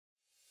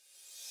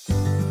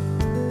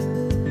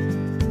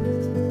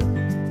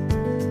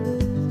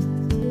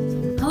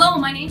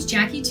my name's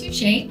Jackie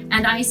Touche,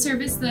 and I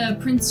service the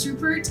Prince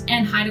Rupert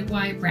and Haida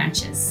Gwaii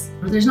branches.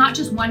 There's not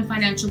just one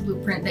financial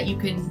blueprint that you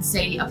can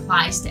say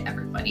applies to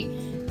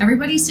everybody.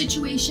 Everybody's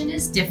situation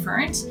is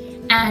different,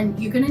 and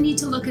you're going to need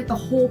to look at the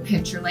whole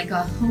picture, like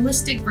a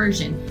holistic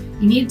version.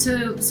 You need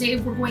to say,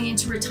 if we're going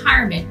into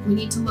retirement, we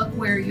need to look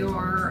where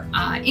your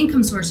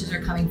income sources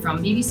are coming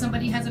from. Maybe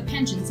somebody has a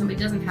pension, somebody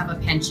doesn't have a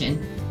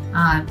pension.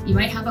 You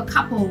might have a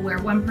couple where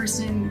one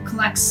person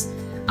collects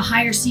a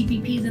higher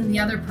CPP than the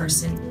other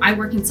person. I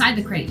work inside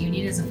the credit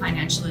union as a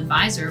financial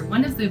advisor.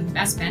 One of the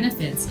best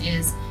benefits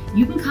is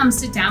you can come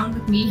sit down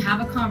with me,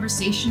 have a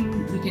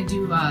conversation. We can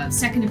do a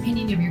second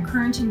opinion of your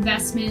current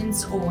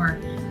investments, or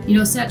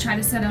try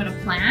to set out a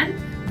plan.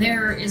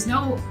 There is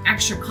no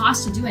extra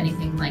cost to do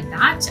anything like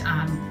that,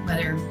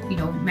 whether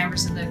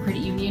members of the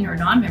credit union or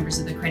non-members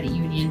of the credit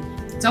union.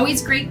 It's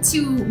always great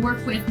to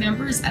work with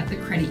members at the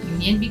credit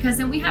union, because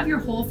then we have your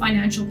whole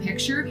financial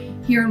picture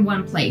here in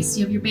one place.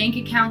 You have your bank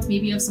accounts,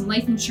 maybe you have some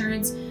life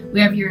insurance, we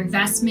have your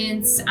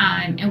investments,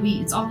 and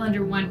it's all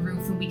under one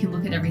roof, and we can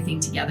look at everything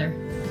together.